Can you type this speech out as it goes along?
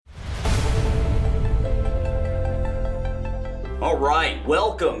All right,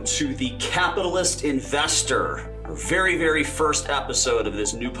 welcome to the Capitalist Investor, our very, very first episode of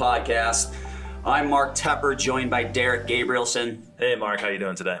this new podcast. I'm Mark Tepper, joined by Derek Gabrielson. Hey, Mark, how you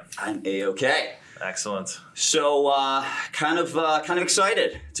doing today? I'm A-OK. Excellent. So, kind of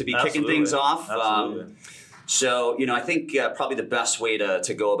excited to be kicking things off. Absolutely. So, I think probably the best way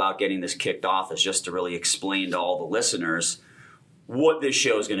to go about getting this kicked off is just to really explain to all the listeners what this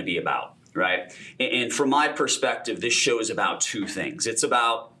show is going to be about. Right. And from my perspective, this show is about two things. It's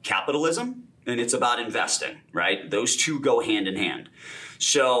about capitalism and it's about investing. Right. Those two go hand in hand.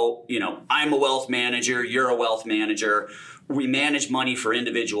 So, I'm a wealth manager. You're a wealth manager. We manage money for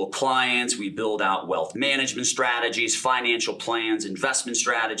individual clients. We build out wealth management strategies, financial plans, investment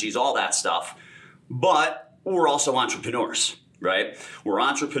strategies, all that stuff. But we're also entrepreneurs. Right. We're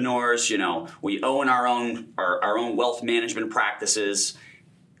entrepreneurs. We own our own wealth management practices.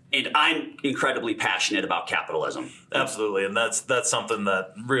 And I'm incredibly passionate about capitalism. Absolutely. And that's something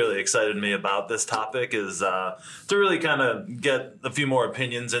that really excited me about this topic is to really kind of get a few more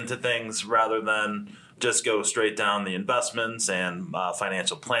opinions into things rather than just go straight down the investments and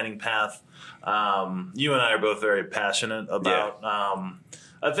financial planning path. You and I are both very passionate about,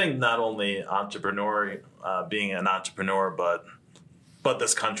 I think, not only being an entrepreneur, but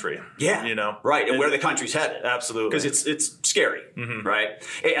this country. Yeah. Right. And where the country's headed. Absolutely. Because it's scary. Mm-hmm. Right.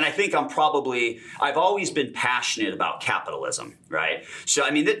 And I think I've always been passionate about capitalism. Right. So,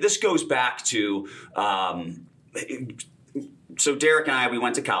 this goes back to, so Derek and I, we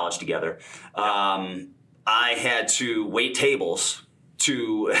went to college together. I had to wait tables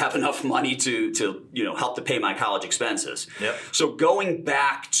to have enough money to help to pay my college expenses. Yep. So going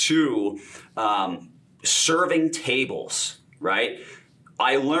back to serving tables, right?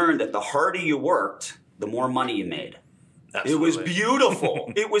 I learned that the harder you worked, the more money you made. Absolutely. It was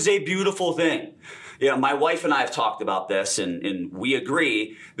beautiful. It was a beautiful thing. Yeah, my wife and I have talked about this, and we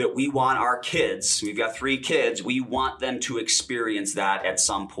agree that we want our kids, we've got 3 kids, we want them to experience that at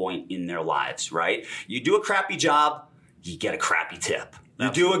some point in their lives, right? You do a crappy job, you get a crappy tip. You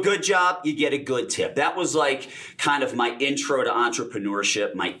do a good job, you get a good tip. That was like kind of my intro to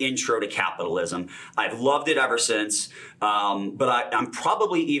entrepreneurship, my intro to capitalism. I've loved it ever since, but I'm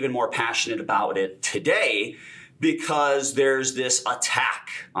probably even more passionate about it today because there's this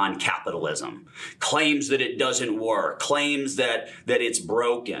attack on capitalism, claims that it doesn't work, claims that it's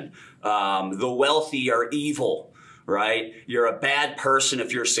broken. The wealthy are evil. Right? You're a bad person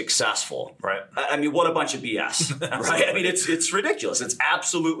if you're successful. Right. What a bunch of BS. Right? It's ridiculous. It's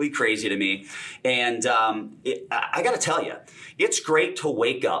absolutely crazy to me. And I got to tell you, it's great to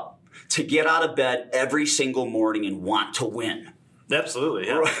wake up, to get out of bed every single morning and want to win. Absolutely,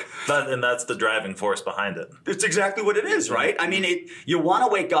 yeah. Right. And that's the driving force behind it. It's exactly what it is, right? You want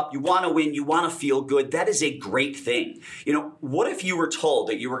to wake up, you want to win, you want to feel good. That is a great thing. What if you were told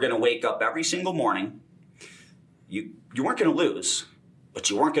that you were going to wake up every single morning, you weren't going to lose, but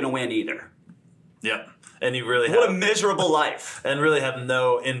you weren't going to win either. Yeah. And you really what a miserable life. And really have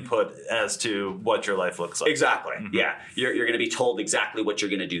no input as to what your life looks like. Exactly. Mm-hmm. Yeah. You're going to be told exactly what you're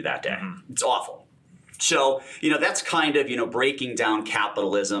going to do that day. Mm-hmm. It's awful. So, that's kind of, breaking down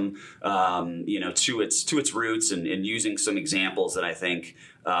capitalism, to its roots and using some examples that I think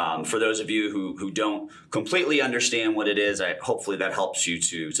for those of you who don't completely understand what it is, hopefully that helps you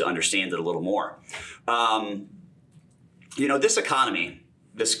to understand it a little more. This economy,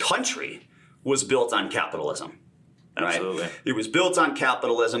 this country was built on capitalism. Right? Absolutely. It was built on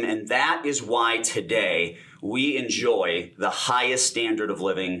capitalism, and that is why today we enjoy the highest standard of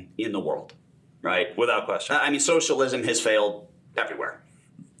living in the world. Right? Without question. Socialism has failed everywhere.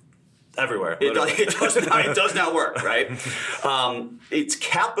 Everywhere. It does not work, right? It's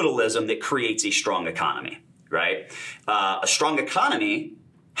capitalism that creates a strong economy, right? A strong economy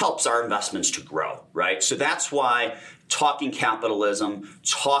helps our investments to grow, right? So that's why talking capitalism,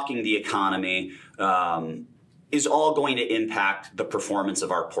 talking the economy is all going to impact the performance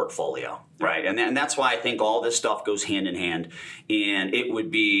of our portfolio, right? And that's why I think all this stuff goes hand in hand, and it would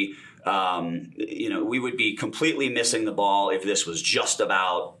be we would be completely missing the ball if this was just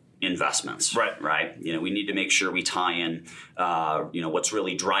about investments. Right. We need to make sure we tie in, what's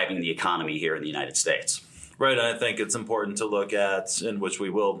really driving the economy here in the United States. Right. And I think it's important to look at, in which we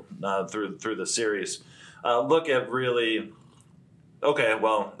will through the series, look at really,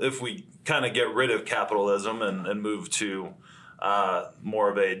 if we kind of get rid of capitalism and move to more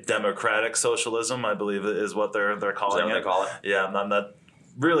of a democratic socialism, I believe is what they're calling it. Is that what they call it? Yeah, I'm not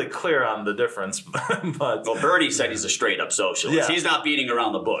really clear on the difference, but Bernie said he's a straight up socialist. Yeah. He's not beating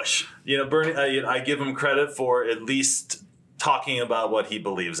around the bush. Bernie, I give him credit for at least talking about what he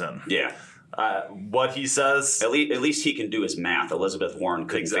believes in. Yeah. what he says. At least he can do his math. Elizabeth Warren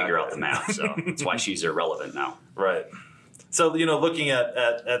couldn't figure out the math, so that's why she's irrelevant now. Right. So, looking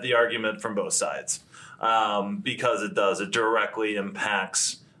at the argument from both sides, because it directly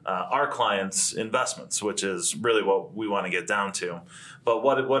impacts our clients' investments, which is really what we want to get down to. But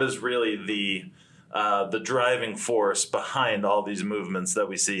what is really the driving force behind all these movements that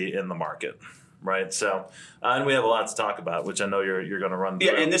we see in the market, right? So, and we have a lot to talk about, which I know you're going to run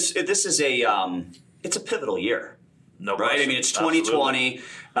through. Yeah, and this is it's a pivotal year, no right? question. I mean, it's 2020.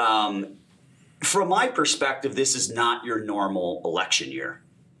 From my perspective, this is not your normal election year.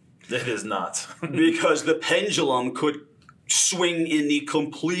 It is not. Because the pendulum could swing in the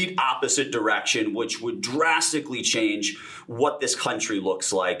complete opposite direction, which would drastically change what this country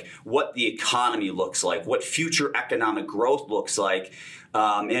looks like, what the economy looks like, what future economic growth looks like.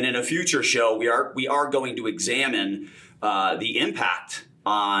 And in a future show, we are going to examine the impact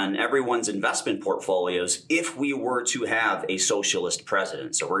on everyone's investment portfolios if we were to have a socialist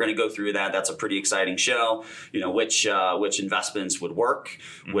president. So we're going to go through that. That's a pretty exciting show. Which investments would work,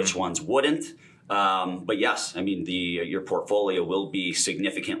 which ones wouldn't. But yes, I mean, your portfolio will be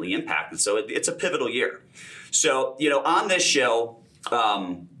significantly impacted. So it's a pivotal year. So, on this show,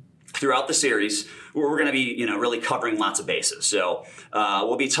 throughout the series, we're going to be, really covering lots of bases. So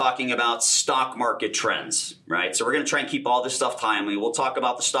we'll be talking about stock market trends, right? So we're going to try and keep all this stuff timely. We'll talk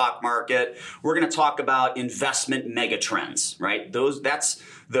about the stock market. We're going to talk about investment megatrends, right? That's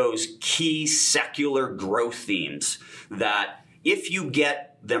those key secular growth themes that if you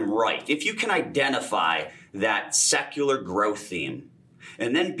get them right, if you can identify that secular growth theme,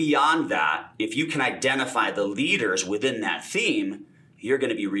 and then beyond that, if you can identify the leaders within that theme, you're going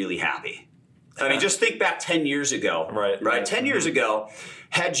to be really happy. I mean, just think back 10 years ago. Right? 10 years ago,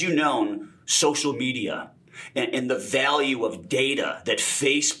 had you known social media and the value of data that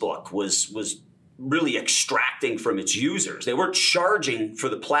Facebook was really extracting from its users. They weren't charging for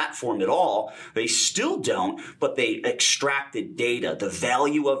the platform at all. They still don't, but they extracted data, the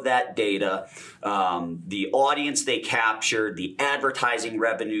value of that data, the audience they captured, the advertising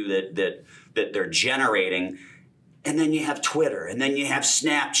revenue that they're generating. And then you have Twitter, and then you have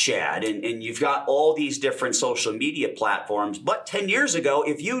Snapchat, and you've got all these different social media platforms. But 10 years ago,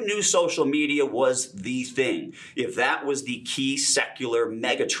 if you knew social media was the thing, if that was the key secular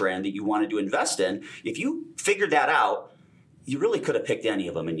megatrend that you wanted to invest in, if you figured that out, you really could have picked any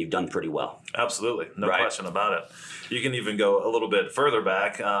of them, and you've done pretty well. Absolutely. No question about it. You can even go a little bit further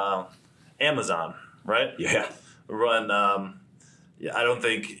back. Amazon, right? Yeah. I don't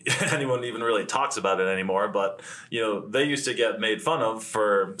think anyone even really talks about it anymore, but, they used to get made fun of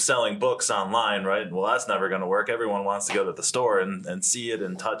for selling books online, right? Well, that's never going to work. Everyone wants to go to the store and see it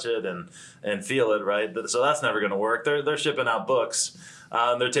and touch it and feel it, right? So that's never going to work. They're shipping out books.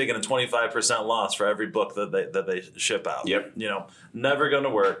 They're taking a 25% loss for every book that they ship out. Yep. Never going to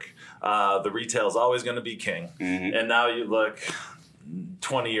work. The retail's always going to be king. Mm-hmm. And now you look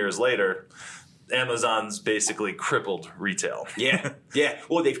 20 years later, Amazon's basically crippled retail. Yeah.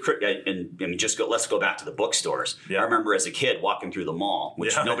 Well, let's go back to the bookstores. Yeah. I remember as a kid walking through the mall,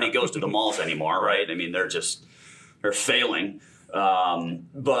 which nobody goes to the malls anymore, right? I mean, they're failing.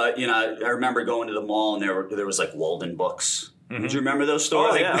 But I remember going to the mall and there was like Walden Books. Mm-hmm. Do you remember those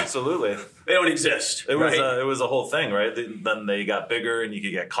stores? Oh, yeah, absolutely. They don't exist. It was a whole thing, right? Then they got bigger, and you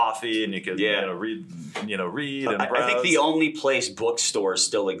could get coffee, and you could read and browse. I think the only place bookstores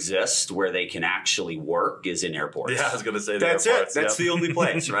still exist where they can actually work is in airports. Yeah, I was going to say that's airports. That's the only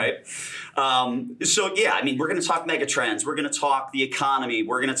place, right? We're going to talk megatrends. We're going to talk the economy.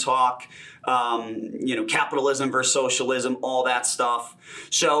 We're going to talk capitalism versus socialism, all that stuff.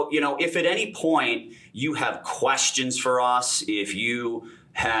 So, if at any point you have questions for us, if you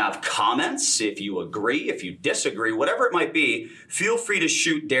have comments, if you agree, if you disagree, whatever it might be, feel free to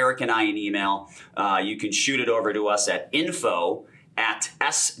shoot Derek and I an email. You can shoot it over to us at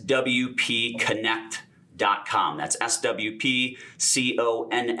info@swpconnect.com. That's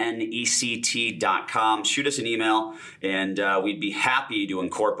swpconnect.com. Shoot us an email, and we'd be happy to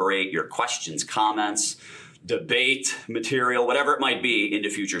incorporate your questions, comments, debate, material, whatever it might be, into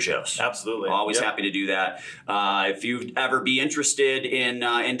future shows. Absolutely. Always happy to do that. If you'd ever be interested in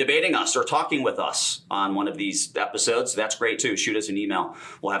debating us or talking with us on one of these episodes, that's great too. Shoot us an email.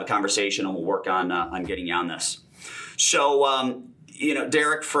 We'll have a conversation and we'll work on getting you on this. So,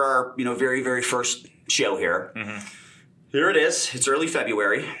 Derek, for our very, very first show here, Here it is. It's early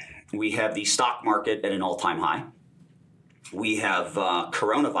February. We have the stock market at an all-time high. We have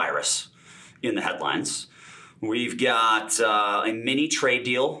coronavirus in the headlines. We've got a mini trade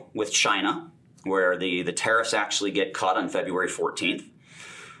deal with China where the tariffs actually get cut on February 14th.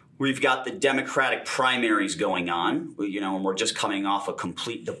 We've got the Democratic primaries going on, and we're just coming off a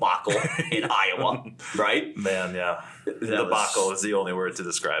complete debacle in Iowa, right? Man, yeah. Debacle is the only word to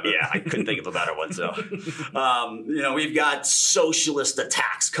describe it. Yeah, I couldn't think of a better one. So, we've got socialist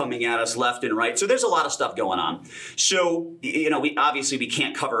attacks coming at us left and right. So there's a lot of stuff going on. So, we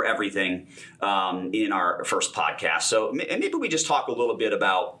can't cover everything in our first podcast. So maybe we just talk a little bit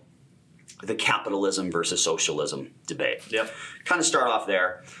about the capitalism versus socialism debate. Yep. Kind of start off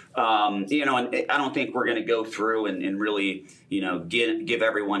there. And I don't think we're going to go through and really, give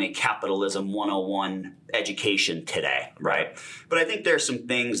everyone a capitalism 101 education today, right? But I think there's some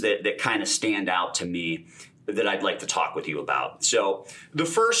things that kind of stand out to me that I'd like to talk with you about. So the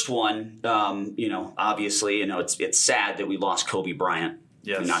first one, obviously, it's sad that we lost Kobe Bryant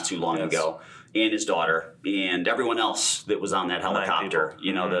not too long ago. And his daughter, and everyone else that was on that helicopter.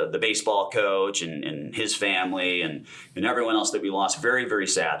 The baseball coach and his family and everyone else that we lost. Very, very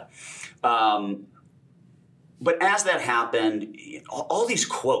sad. But as that happened, all these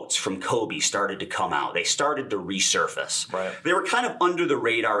quotes from Kobe started to come out. They started to resurface. Right. They were kind of under the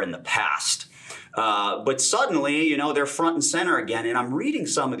radar in the past. But suddenly, they're front and center again. And I'm reading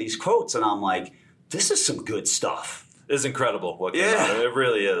some of these quotes, and I'm like, this is some good stuff. It's incredible what came out. It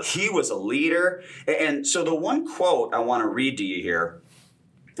really is. He was a leader. And so the one quote I want to read to you here,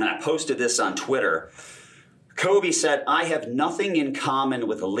 and I posted this on Twitter, Kobe said, "I have nothing in common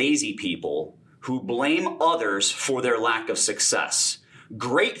with lazy people who blame others for their lack of success.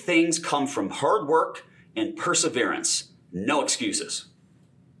 Great things come from hard work and perseverance. No excuses."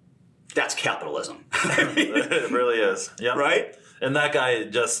 That's capitalism. It really is. Yep. Right? And that guy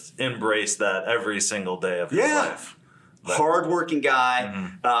just embraced that every single day of his life. Hardworking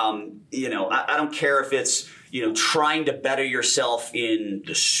guy. I don't care if it's, trying to better yourself in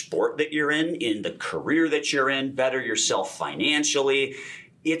the sport that you're in the career that you're in, better yourself financially.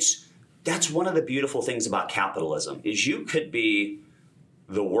 That's one of the beautiful things about capitalism is you could be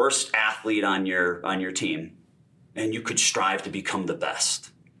the worst athlete on your team and you could strive to become the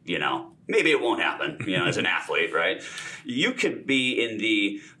best, Maybe it won't happen, as an athlete, right? You could be in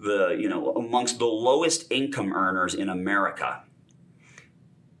the amongst the lowest income earners in America,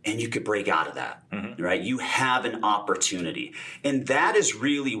 and you could break out of that, right? You have an opportunity. And that is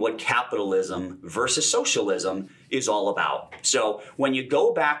really what capitalism versus socialism is all about. So when you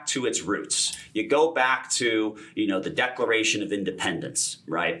go back to its roots, you go back to, the Declaration of Independence,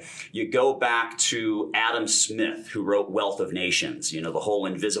 right? You go back to Adam Smith, who wrote Wealth of Nations, the whole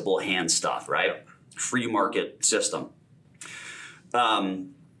invisible hand stuff, right? Free market system.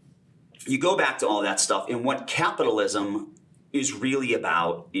 You go back to all that stuff, and what capitalism is really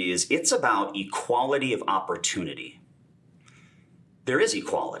about it's about equality of opportunity. There is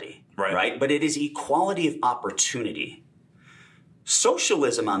equality, right? But it is equality of opportunity.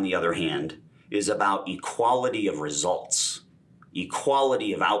 Socialism, on the other hand, is about equality of results,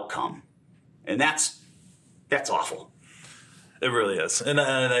 equality of outcome. And that's awful. It really is. And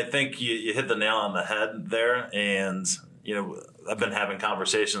I think you hit the nail on the head there. And, I've been having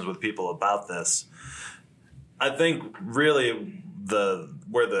conversations with people about this. I think really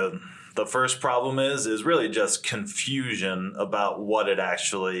where the first problem is really just confusion about what it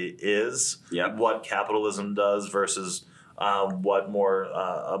actually is, what capitalism does versus what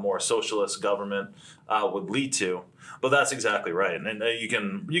a more socialist government would lead to. But that's exactly right, and you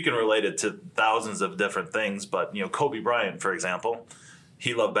can relate it to thousands of different things. But Kobe Bryant, for example,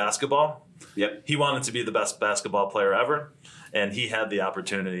 he loved basketball. Yep. He wanted to be the best basketball player ever, and he had the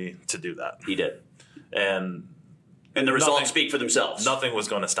opportunity to do that. He did. And the results speak for themselves. Nothing was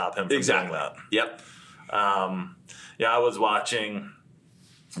going to stop him from doing that. Yep. I was watching.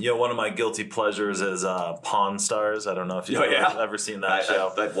 One of my guilty pleasures is Pawn Stars. I don't know if you've ever seen that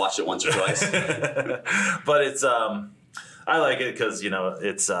show. I've watched it once or twice. But it's I like it because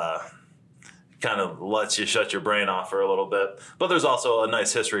it's kind of lets you shut your brain off for a little bit. But there's also a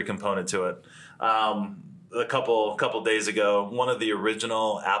nice history component to it. A couple days ago, one of the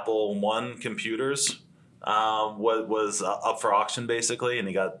original Apple I computers was up for auction basically, and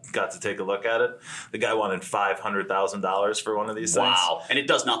he got to take a look at it. The guy wanted $500,000 for one of these things. Wow! And it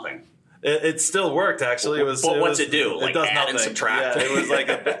does nothing. It still worked actually. What's it do? Like does add nothing. and subtract? Yeah, it was like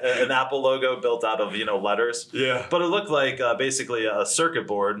an Apple logo built out of letters. Yeah. But it looked like basically a circuit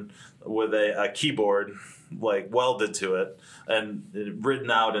board with a keyboard like welded to it, and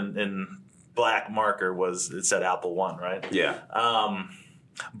written out in black marker it said Apple I, right? Yeah.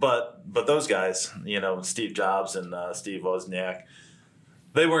 But those guys, Steve Jobs and Steve Wozniak,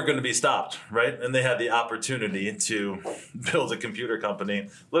 they weren't going to be stopped, right? And they had the opportunity to build a computer company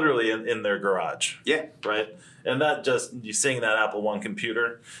literally in their garage. Yeah. Right? And that just, you seeing that Apple I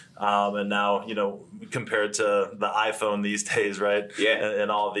computer, and now, compared to the iPhone these days, right? Yeah. And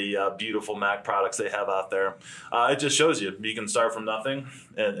all the beautiful Mac products they have out there, it just shows you can start from nothing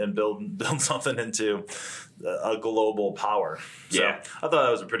and build something into a global power. So Yeah. I thought that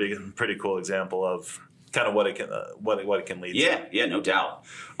was a pretty cool example of kind of what it can lead to. Yeah, no doubt.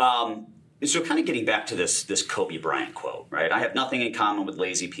 So kind of getting back to this Kobe Bryant quote, right? I have nothing in common with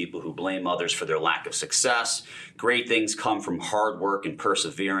lazy people who blame others for their lack of success. Great things come from hard work and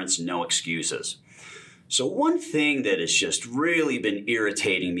perseverance, no excuses. So one thing that has just really been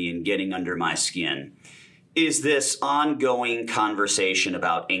irritating me and getting under my skin is this ongoing conversation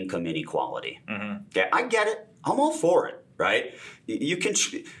about income inequality. Mm-hmm. Okay, I get it. I'm all for it, right? You can...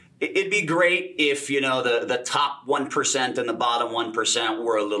 It'd be great if, the top 1% and the bottom 1%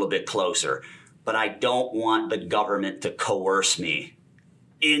 were a little bit closer. But I don't want the government to coerce me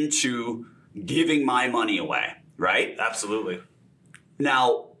into giving my money away, right? Absolutely.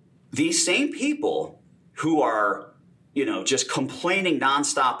 Now, these same people who are, just complaining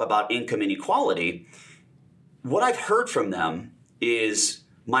nonstop about income inequality, what I've heard from them is,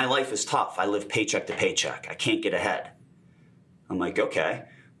 my life is tough. I live paycheck to paycheck. I can't get ahead. I'm like, okay.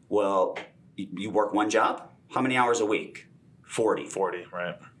 Well, you work one job? How many hours a week? 40. 40,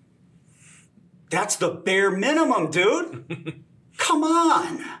 right. That's the bare minimum, dude. Come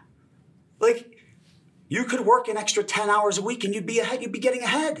on. Like, you could work an extra 10 hours a week and you'd be ahead. You'd be getting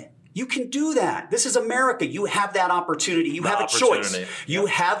ahead. You can do that. This is America. You have that opportunity. You have a choice. You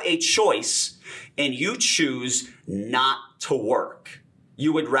have a choice, and you choose not to work.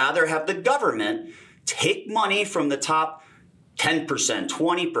 You would rather have the government take money from the top 10%,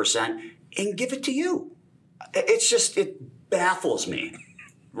 20%, and give it to you. It baffles me,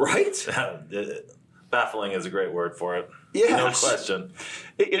 right? Baffling is a great word for it. Yes. No question.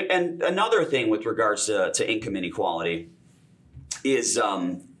 And another thing with regards to income inequality is,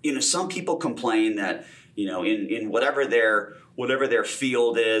 some people complain that, in whatever their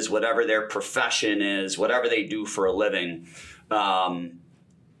field is, whatever their profession is, whatever they do for a living, that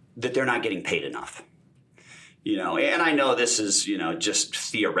they're not getting paid enough. And I know this is, just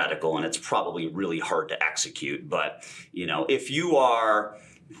theoretical and it's probably really hard to execute. But, if you are,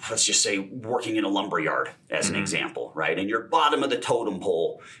 let's just say, working in a lumber yard as an example, right? And you're bottom of the totem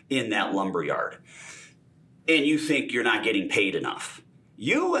pole in that lumber yard and you think you're not getting paid enough.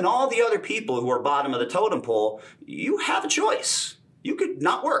 You and all the other people who are bottom of the totem pole, you have a choice. You could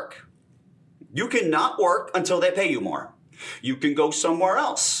not work. You can not work until they pay you more. You can go somewhere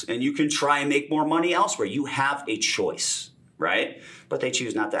else and you can try and make more money elsewhere. You have a choice, right? But they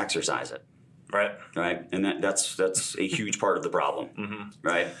choose not to exercise it. Right. Right. And that's a huge part of the problem.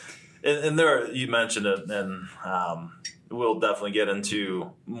 Right. And there, you mentioned it, and we'll definitely get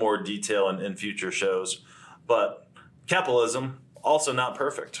into more detail in future shows. But capitalism, also not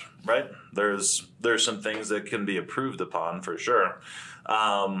perfect, right? There's some things that can be improved upon for sure.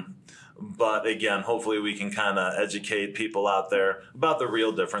 But again, hopefully we can kind of educate people out there about the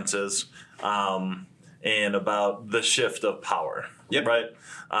real differences and about the shift of power. Yep. Right?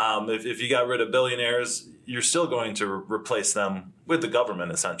 If you got rid of billionaires, you're still going to replace them with the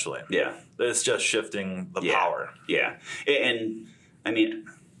government, essentially. Yeah. It's just shifting the power. Yeah. And I mean,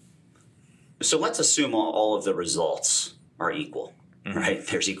 so let's assume all of the results are equal, right?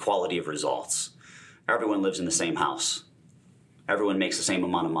 There's equality of results. Everyone lives in the same house. Everyone makes the same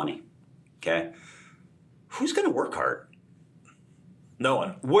amount of money. Okay? Who's going to work hard? No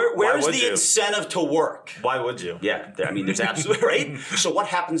one. Where's the incentive to work? Why would you? Yeah, I mean, there's absolutely, right? So what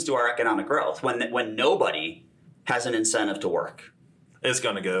happens to our economic growth when nobody has an incentive to work? It's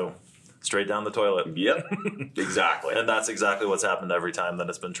going to go straight down the toilet. Yep, exactly. And that's exactly what's happened every time that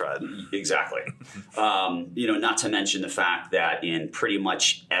it's been tried. Exactly. Not to mention the fact that in pretty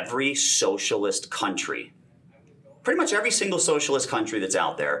much every socialist country, pretty much every single socialist country that's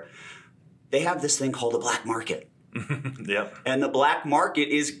out there, they have this thing called the black market. Yep. And the black market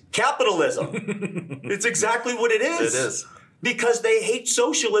is capitalism. It's exactly what it is. It is. Because they hate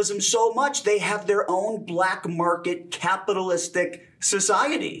socialism so much, they have their own black market capitalistic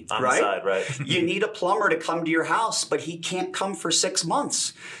society. On right? the side, right. You need a plumber to come to your house, but he can't come for 6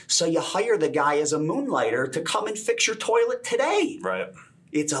 months. So you hire the guy as a moonlighter to come and fix your toilet today. Right.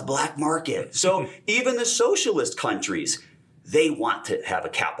 It's a black market. So even the socialist countries, they want to have a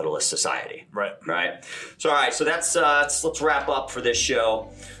capitalist society. Right. Right. So, all right. So let's wrap up for this show.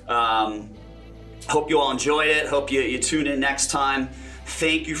 Hope you all enjoyed it. Hope you tune in next time.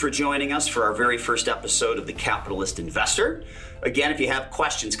 Thank you for joining us for our very first episode of The Capitalist Investor. Again, if you have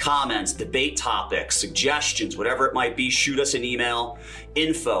questions, comments, debate topics, suggestions, whatever it might be, shoot us an email,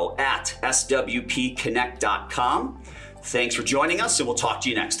 info@swpconnect.com. Thanks for joining us, and we'll talk to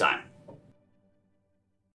you next time.